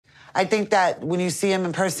I think that when you see him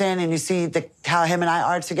in person and you see how him and I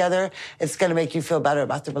are together, it's going to make you feel better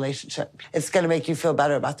about the relationship. It's going to make you feel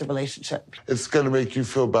better about the relationship. It's going to make you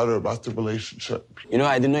feel better about the relationship. You know,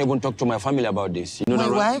 I did not even talk to my family about this. You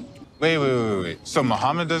know Wait, what? Wait. So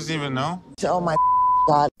Muhammad doesn't even know? Oh, my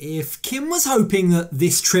God. If Kim was hoping that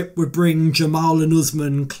this trip would bring Jamal and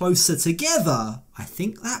Usman closer together, I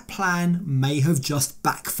think that plan may have just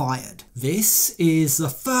backfired. This is the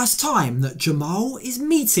first time that Jamal is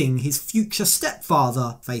meeting his future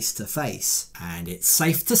stepfather face to face, and it's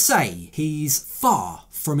safe to say he's far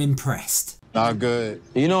from impressed. Not good.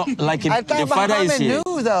 You know, like I thought the father is here.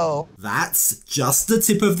 knew, though. That's just the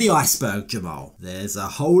tip of the iceberg, Jamal. There's a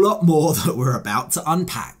whole lot more that we're about to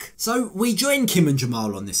unpack. So we join Kim and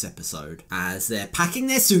Jamal on this episode as they're packing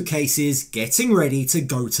their suitcases, getting ready to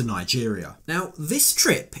go to Nigeria. Now, this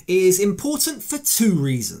trip is important for two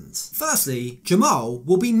reasons. Firstly, Jamal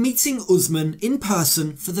will be meeting Usman in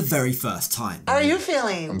person for the very first time. How are you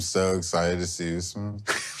feeling? I'm so excited to see Usman.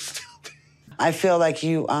 I feel like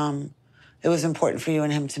it was important for you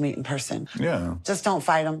and him to meet in person. Yeah. Just don't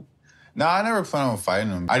fight him. No, I never plan on fighting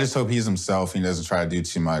him. I just hope he's himself and he doesn't try to do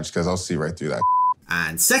too much, because I'll see right through that.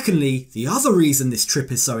 And secondly, the other reason this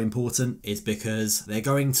trip is so important is because they're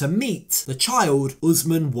going to meet the child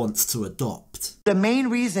Usman wants to adopt. The main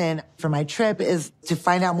reason for my trip is to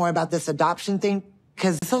find out more about this adoption thing,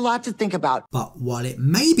 because it's a lot to think about. But while it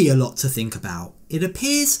may be a lot to think about, it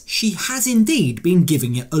appears she has indeed been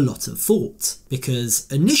giving it a lot of thought, because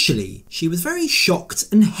initially she was very shocked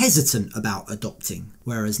and hesitant about adopting,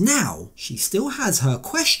 whereas now she still has her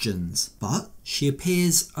questions, but she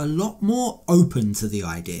appears a lot more open to the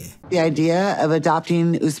idea. The idea of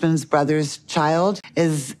adopting Usman's brother's child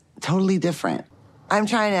is totally different. I'm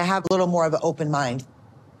trying to have a little more of an open mind.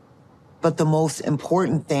 But the most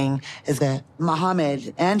important thing is that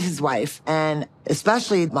Muhammad and his wife, and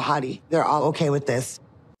especially Mahadi, they're all okay with this.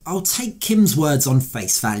 I'll take Kim's words on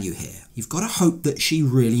face value here. You've got to hope that she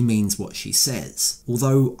really means what she says.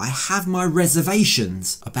 Although I have my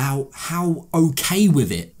reservations about how okay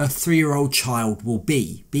with it a 3-year-old child will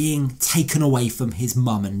be being taken away from his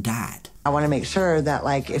mum and dad. I want to make sure that,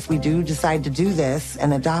 like, if we do decide to do this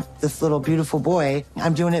and adopt this little beautiful boy,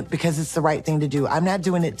 I'm doing it because it's the right thing to do. I'm not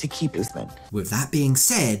doing it to keep Usman. With that being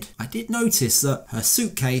said, I did notice that her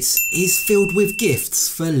suitcase is filled with gifts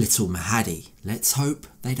for little Mahadi. Let's hope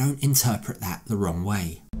they don't interpret that the wrong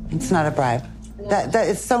way. It's not a bribe.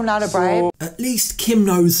 It's so not a bribe. At least Kim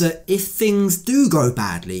knows that if things do go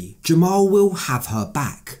badly, Jamal will have her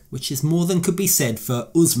back, which is more than could be said for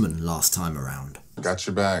Usman last time around. Got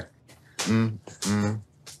your back.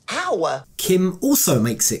 How? Kim also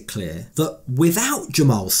makes it clear that without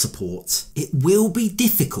Jamal's support, it will be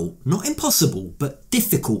difficult, not impossible, but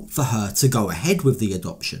difficult for her to go ahead with the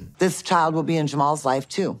adoption. This child will be in Jamal's life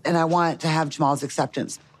too, and I want to have Jamal's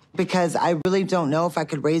acceptance, because I really don't know if I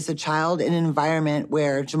could raise a child in an environment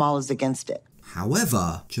where Jamal is against it.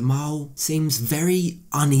 However, Jamal seems very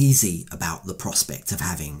uneasy about the prospect of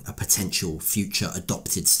having a potential future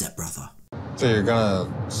adopted stepbrother. So you're gonna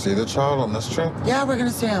see the child on this trip? Yeah, we're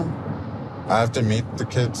gonna see him. I have to meet the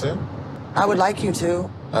kid too? I would like you to.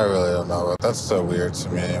 I really don't know. That's so weird to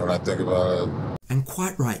me when I think about it. And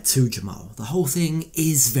quite right too, Jamal. The whole thing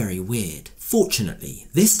is very weird. Fortunately,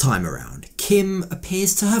 this time around, Kim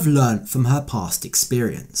appears to have learnt from her past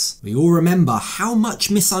experience. We all remember how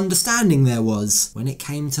much misunderstanding there was when it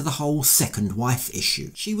came to the whole second wife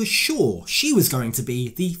issue. She was sure she was going to be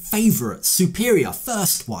the favourite, superior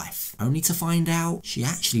first wife, only to find out she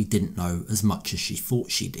actually didn't know as much as she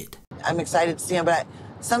thought she did. I'm excited to see him, but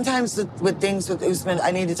sometimes with things with Usman,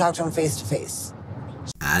 I need to talk to him face to face.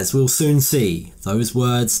 As we'll soon see, those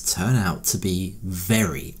words turn out to be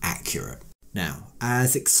very accurate. Now,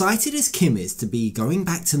 as excited as Kim is to be going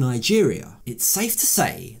back to Nigeria, it's safe to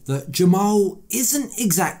say that Jamal isn't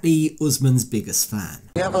exactly Usman's biggest fan.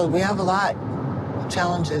 We have a lot of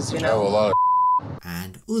challenges, you know. I have a lot of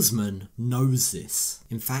And Usman knows this.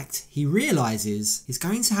 In fact, he realises he's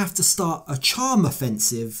going to have to start a charm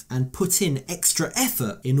offensive and put in extra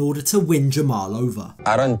effort in order to win Jamal over.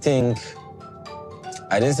 I didn't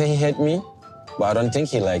say he hates me, but I don't think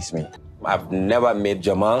he likes me. I've never met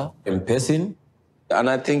Jamal in person, and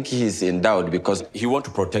I think he's in doubt because he wants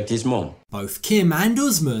to protect his mom. Both Kim and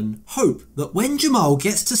Usman hope that when Jamal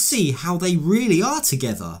gets to see how they really are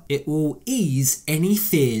together, it will ease any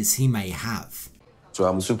fears he may have. So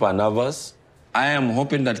I'm super nervous. I am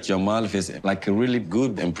hoping that Jamal has like a really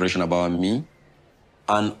good impression about me.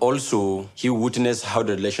 And also, he witnessed how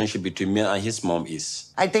the relationship between me and his mom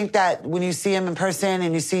is. I think that when you see him in person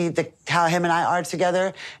and you see how him and I are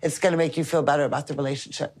together, it's going to make you feel better about the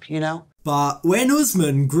relationship, you know? But when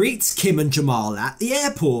Usman greets Kim and Jamal at the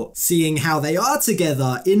airport, seeing how they are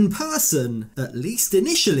together in person, at least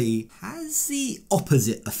initially, has the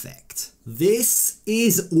opposite effect. This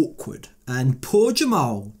is awkward, and poor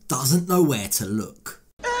Jamal doesn't know where to look.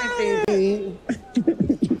 Hi, baby.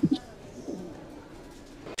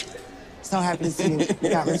 So happy to see you.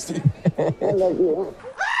 I love you.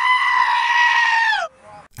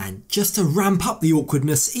 And just to ramp up the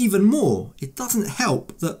awkwardness even more, it doesn't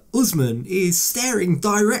help that Usman is staring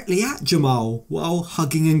directly at Jamal while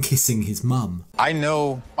hugging and kissing his mum. I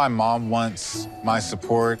know my mom wants my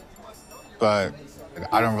support, but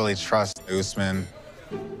I don't really trust Usman.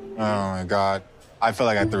 Oh my God. I feel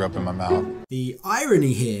like I threw up in my mouth. The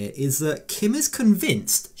irony here is that Kim is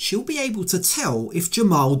convinced she'll be able to tell if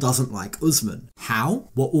Jamal doesn't like Usman. How?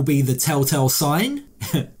 What will be the telltale sign?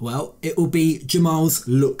 Well, it will be Jamal's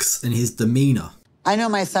looks and his demeanour. I know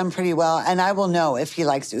my son pretty well, and I will know if he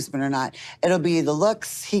likes Usman or not. It'll be the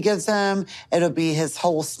looks he gives him. It'll be his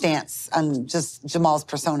whole stance on just Jamal's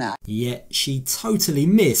persona. Yet she totally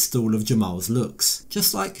missed all of Jamal's looks.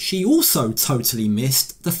 Just like she also totally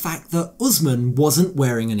missed the fact that Usman wasn't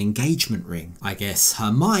wearing an engagement ring. I guess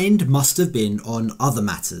her mind must have been on other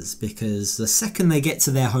matters, because the second they get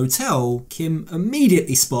to their hotel, Kim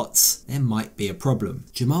immediately spots there might be a problem.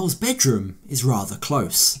 Jamal's bedroom is rather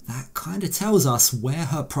close. That kind of tells us where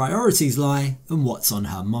her priorities lie and what's on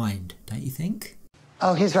her mind, don't you think?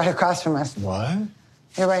 Oh, he's right across from us. What?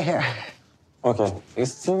 You're right here. Okay,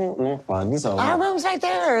 it's still not bad. These are Our room's right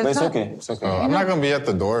there. But it's okay. It's okay. Oh, I'm not gonna be at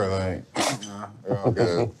the door, like, we're all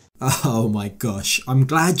good. Oh my gosh, I'm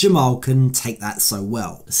glad Jamal can take that so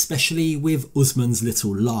well, especially with Usman's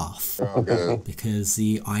little laugh. We're all good. Because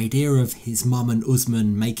the idea of his mum and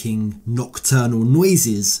Usman making nocturnal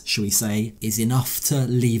noises, shall we say, is enough to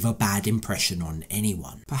leave a bad impression on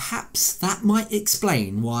anyone. Perhaps that might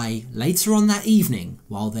explain why later on that evening,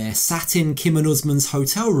 while they're sat in Kim and Usman's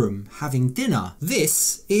hotel room having dinner,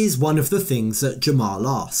 this is one of the things that Jamal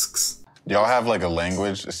asks. Do y'all have like a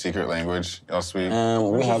language, a secret language y'all speak?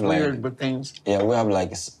 We have weird like, with things. yeah, we have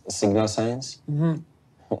like signal signs.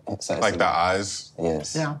 Like the eyes?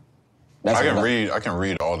 Yes. Yeah. That's I what- can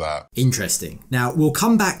read all that. Interesting. Now, we'll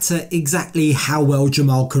come back to exactly how well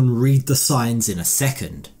Jamal can read the signs in a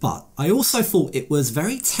second, but I also thought it was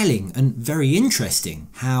very telling and very interesting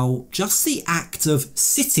how just the act of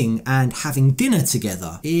sitting and having dinner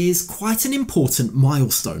together is quite an important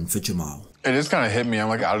milestone for Jamal. It just kind of hit me. I'm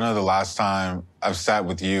like, I don't know the last time I've sat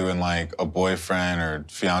with you and like a boyfriend or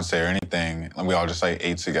fiance or anything, and we all just like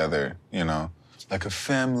ate together, you know, like a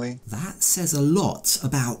family. That says a lot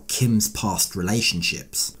about Kim's past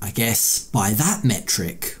relationships. I guess by that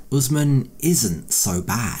metric, Usman isn't so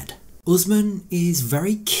bad. Usman is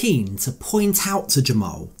very keen to point out to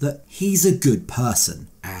Jamal that he's a good person,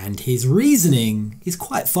 and his reasoning is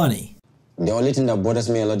quite funny. The only thing that bothers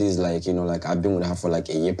me a lot is like, you know, like I've been with her for like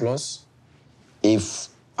a year plus. If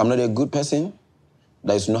I'm not a good person,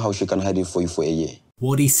 there's no how she can hide it for you for a year.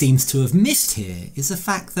 What he seems to have missed here is the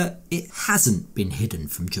fact that it hasn't been hidden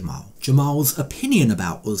from Jamal. Jamal's opinion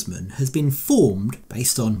about Usman has been formed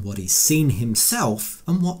based on what he's seen himself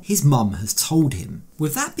and what his mum has told him.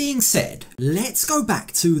 With that being said, let's go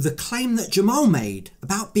back to the claim that Jamal made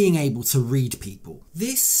about being able to read people.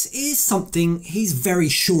 This is something he's very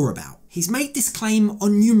sure about. He's made this claim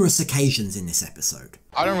on numerous occasions in this episode.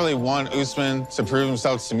 I don't really want Usman to prove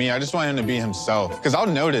himself to me. I just want him to be himself. Because I'll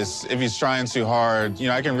notice if he's trying too hard. You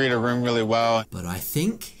know, I can read a room really well. But I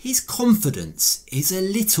think his confidence is a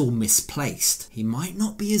little misplaced. He might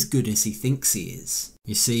not be as good as he thinks he is.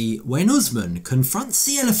 You see, when Usman confronts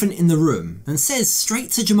the elephant in the room and says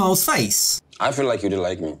straight to Jamal's face, I feel like you didn't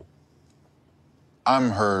like me.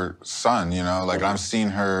 I'm her son, you know? Like, I've seen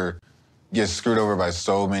her get screwed over by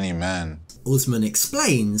so many men. Usman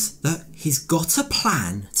explains that he's got a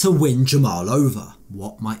plan to win Jamal over.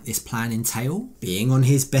 What might this plan entail? Being on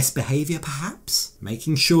his best behaviour, perhaps?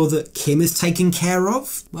 Making sure that Kim is taken care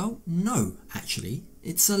of? Well, no, actually.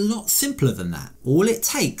 It's a lot simpler than that. All it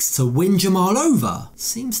takes to win Jamal over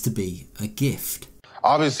seems to be a gift.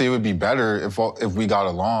 Obviously, it would be better if we got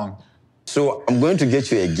along. So I'm going to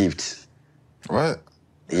get you a gift. What?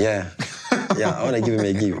 Yeah. Yeah, I want to give him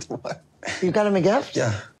a gift. You got him a gift?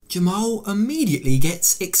 Yeah. Jamal immediately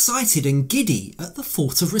gets excited and giddy at the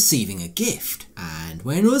thought of receiving a gift. And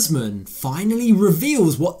when Usman finally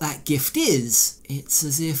reveals what that gift is, it's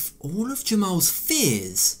as if all of Jamal's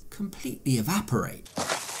fears completely evaporate.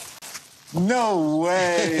 No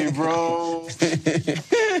way, bro.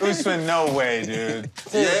 Usman, no way, dude.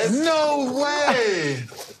 Yes. No way.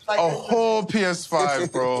 A whole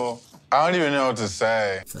PS5, bro. I don't even know what to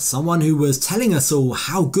say. For someone who was telling us all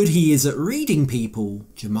how good he is at reading people,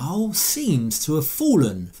 Jamal seems to have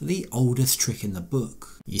fallen for the oldest trick in the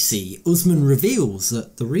book. You see, Usman reveals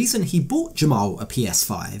that the reason he bought Jamal a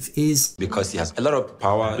PS5 is because he has a lot of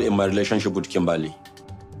power in my relationship with Kimbaaaly.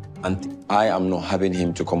 And I am not having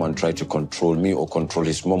him to come and try to control me or control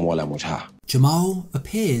his mom while I'm with her. Jamal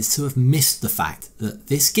appears to have missed the fact that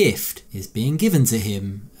this gift is being given to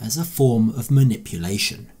him as a form of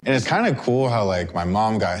manipulation. And it's kind of cool how like my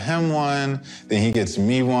mom got him one, then he gets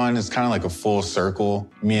me one. It's kind of like a full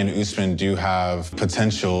circle. Me and Usman do have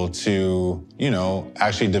potential to, you know,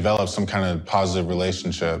 actually develop some kind of positive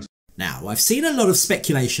relationship. Now, I've seen a lot of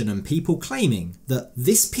speculation and people claiming that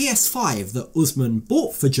this PS5 that Usman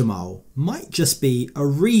bought for Jamal might just be a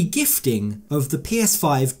re-gifting of the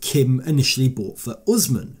PS5 Kim initially bought for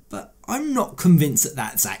Usman, but I'm not convinced that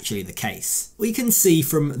that's actually the case. We can see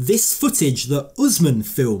from this footage that Usman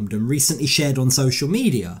filmed and recently shared on social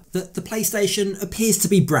media that the PlayStation appears to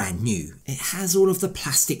be brand new. It has all of the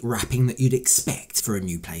plastic wrapping that you'd expect for a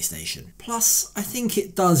new PlayStation. Plus, I think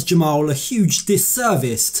it does Jamal a huge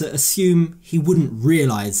disservice to assume he wouldn't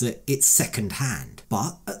realise that it's second hand.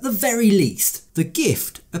 But at the very least, the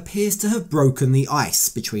gift appears to have broken the ice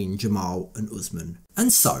between Jamal and Usman.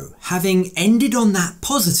 And so, having ended on that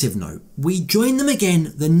positive note, we join them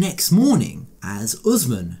again the next morning as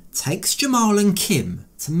Usman takes Jamal and Kim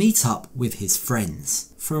to meet up with his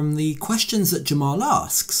friends. From the questions that Jamal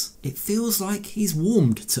asks, it feels like he's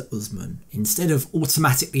warmed to Usman. Instead of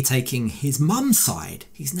automatically taking his mum's side,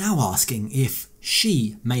 he's now asking if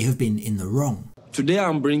she may have been in the wrong. Today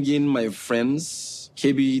I'm bringing my friends,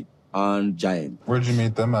 KB and Giant. Where'd you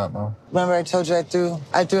meet them at, Mo? Remember I told you I threw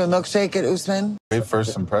a milkshake at Usman? Great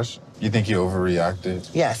first impression. You think he overreacted?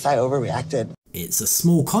 Yes, I overreacted. It's a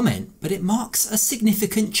small comment, but it marks a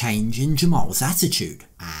significant change in Jamal's attitude,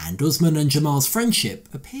 and Usman and Jamal's friendship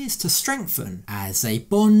appears to strengthen as they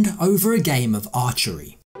bond over a game of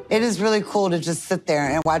archery. It is really cool to just sit there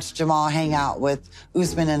and watch Jamal hang out with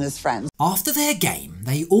Usman and his friends. After their game,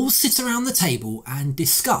 they all sit around the table and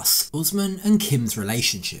discuss Usman and Kim's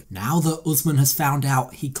relationship. Now that Usman has found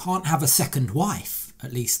out he can't have a second wife,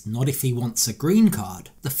 at least not if he wants a green card,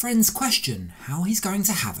 the friends question how he's going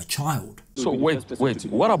to have a child. So wait,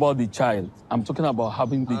 what about the child? I'm talking about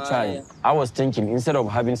having the child. I was thinking, instead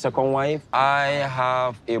of having second wife, I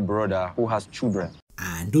have a brother who has children.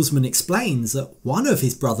 And Usman explains that one of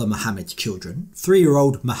his brother Mohammed's children,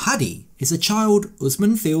 3-year-old Mahadi, is a child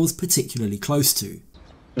Usman feels particularly close to.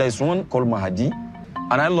 There's one called Mahadi,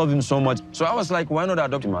 and I love him so much. So I was like, why not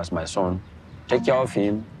adopt him as my son? Take care of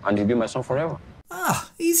him, and he'll be my son forever. Ah,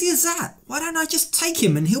 easy as that. Why don't I just take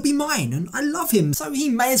him and he'll be mine, and I love him, so he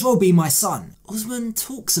may as well be my son. Usman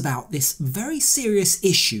talks about this very serious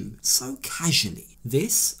issue so casually.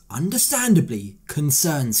 This, understandably,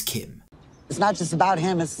 concerns Kim. It's not just about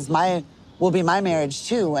him, will be my marriage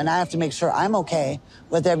too, and I have to make sure I'm okay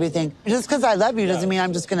with everything. Just because I love you doesn't mean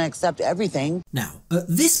I'm just going to accept everything. Now, at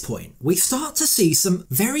this point, we start to see some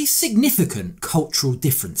very significant cultural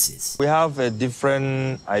differences. We have a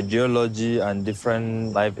different ideology and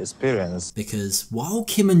different life experience. Because while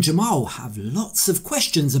Kim and Jamal have lots of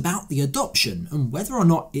questions about the adoption and whether or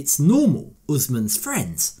not it's normal, Usman's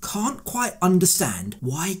friends can't quite understand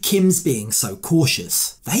why Kim's being so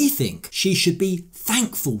cautious. They think she should be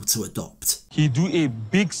thankful to adopt. He do a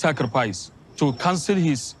big sacrifice to cancel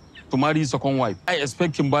to marry his second wife. I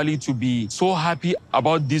expect Kimbaaaly to be so happy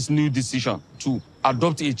about this new decision to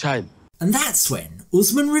adopt a child. And that's when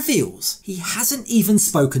Usman reveals he hasn't even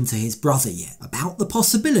spoken to his brother yet about the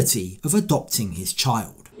possibility of adopting his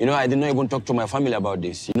child. You know, I did not even talk to my family about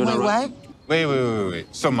this. You know Wait, that, right? what? Wait.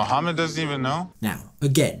 So Muhammad doesn't even know? Now,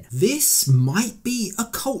 again, this might be a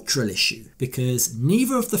cultural issue because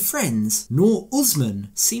neither of the friends nor Usman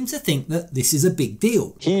seem to think that this is a big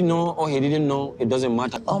deal. He know or he didn't know, it doesn't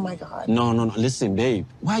matter. Oh my God. No. Listen, babe.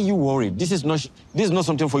 Why are you worried? This is not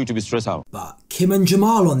something for you to be stressed out. But Kim and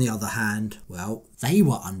Jamal, on the other hand, well, they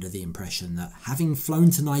were under the impression that having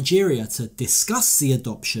flown to Nigeria to discuss the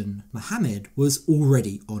adoption, Mohammed was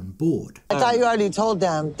already on board. I thought you already told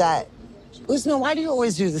them that. Usman, why do you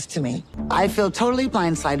always do this to me? I feel totally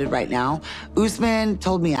blindsided right now. Usman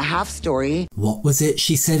told me a half story. What was it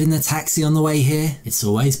she said in the taxi on the way here? It's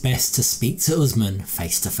always best to speak to Usman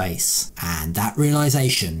face to face. And that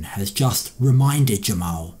realization has just reminded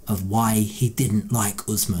Jamal of why he didn't like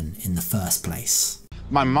Usman in the first place.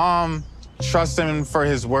 My mom trust him for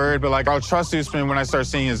his word, but like I'll trust Usman when I start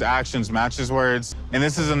seeing his actions match his words. And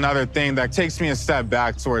this is another thing that takes me a step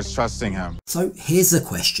back towards trusting him. So here's the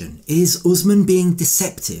question. Is Usman being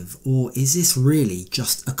deceptive, or is this really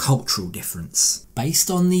just a cultural difference?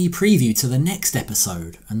 Based on the preview to the next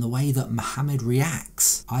episode and the way that Muhammad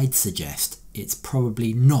reacts, I'd suggest it's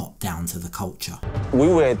probably not down to the culture. We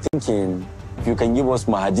were thinking if you can give us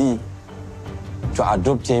Mahdi to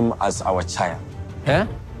adopt him as our child. Yeah?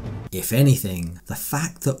 If anything, the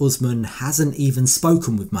fact that Usman hasn't even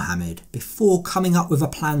spoken with Muhammad before coming up with a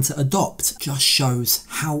plan to adopt just shows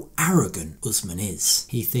how arrogant Usman is.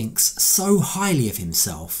 He thinks so highly of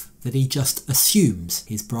himself that he just assumes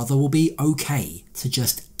his brother will be okay to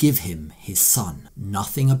just give him his son.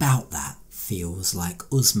 Nothing about that feels like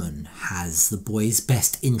Usman has the boy's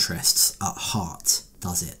best interests at heart,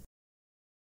 does it?